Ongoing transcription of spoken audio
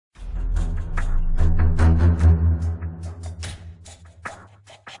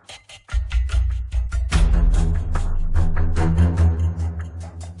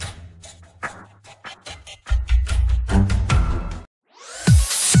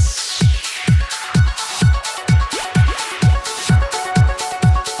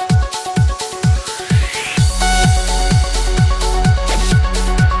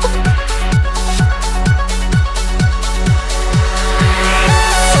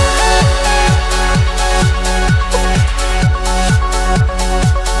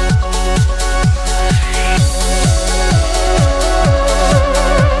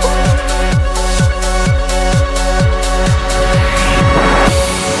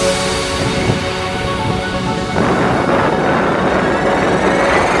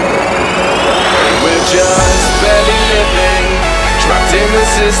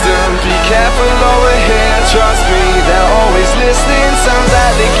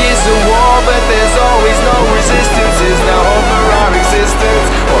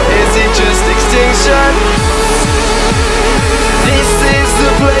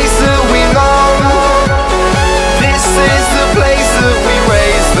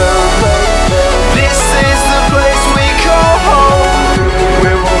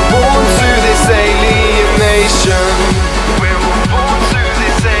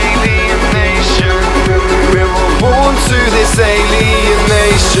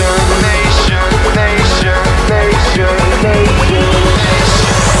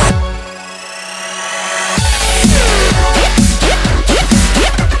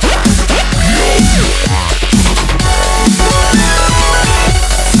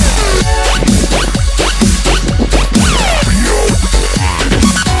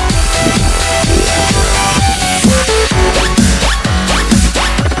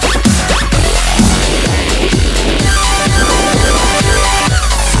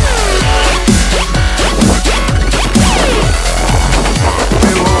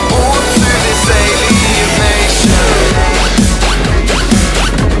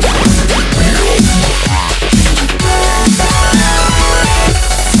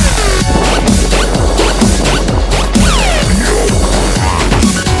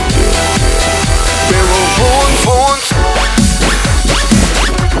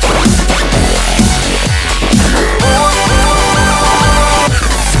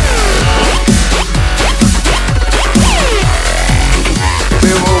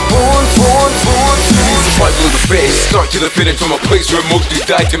the finish from a place where most do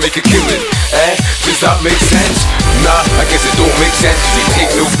die to make a killing. Does that make sense? Nah, I guess it don't make sense. We take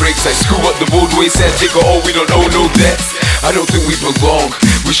no breaks, I screw up the roadways and take it all, we don't owe no debts. I don't think we belong,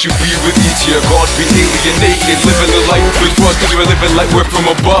 we should be with each other. God be alienated, living the life which was, cause we're living like we're from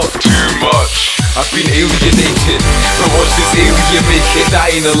above. Too much, I've been alienated, but watch this alien make it,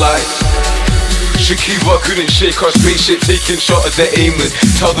 that ain't a lie. Shakira couldn't shake our spaceship, taking shot at the aimless.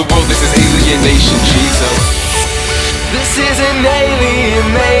 Tell the world this is alienation, Jesus. This is an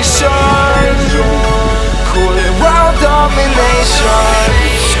alienation, call it world domination,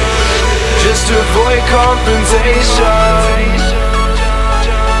 just to avoid confrontation.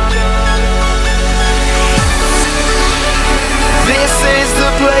 This is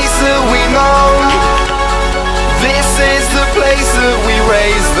the place that we know, this is the place that we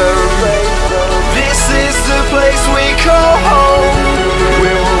raise them. This is the place we call home. We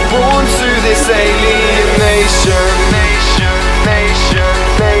were born to this alienation. Nation, nation, nation,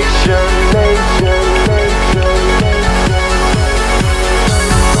 nation,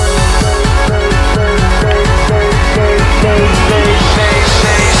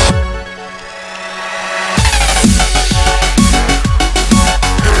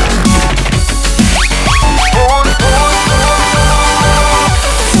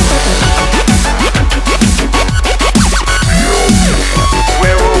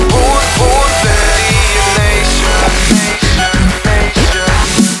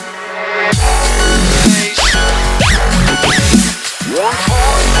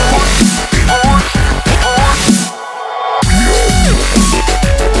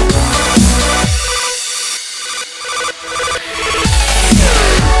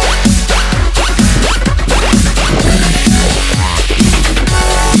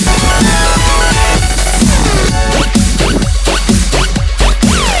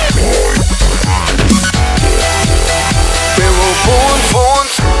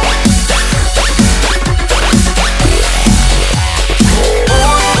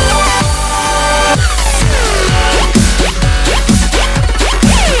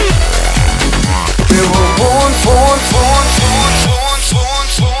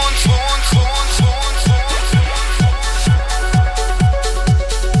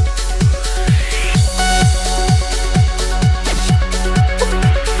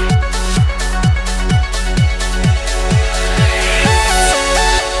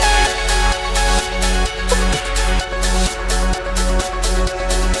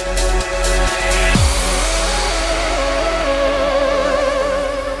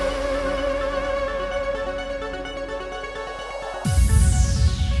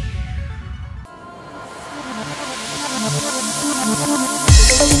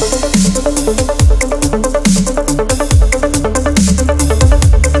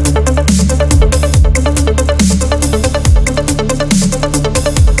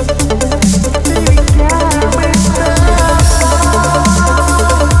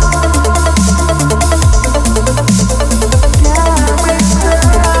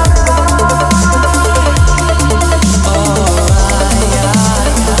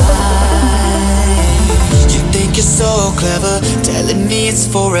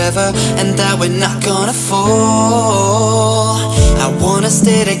 and that we're not gonna fall. I wanna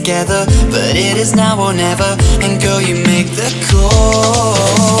stay together, but it is now or never. And girl, you make the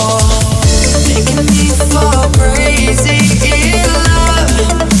call, making me fall crazy in love.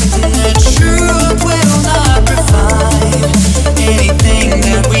 And the truth will not provide anything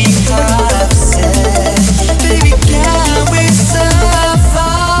that we have said. Baby, can we survive?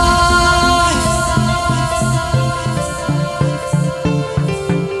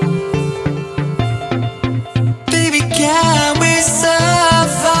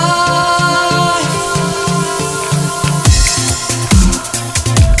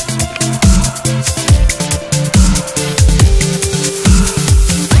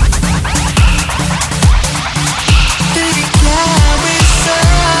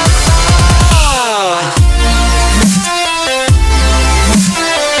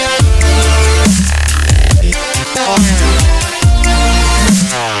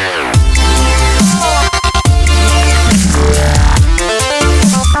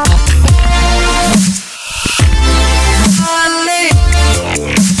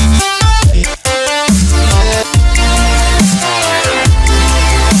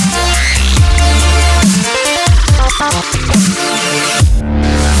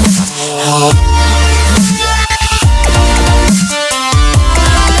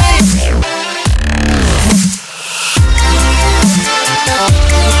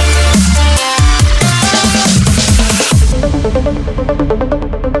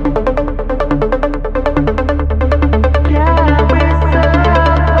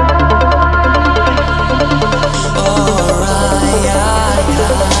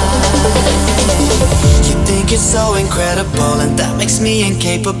 unforgettable, and that makes me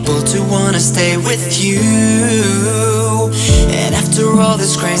incapable to wanna stay with you. And after all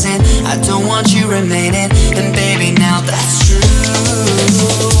this crazy, I don't want you remaining. And baby, now that's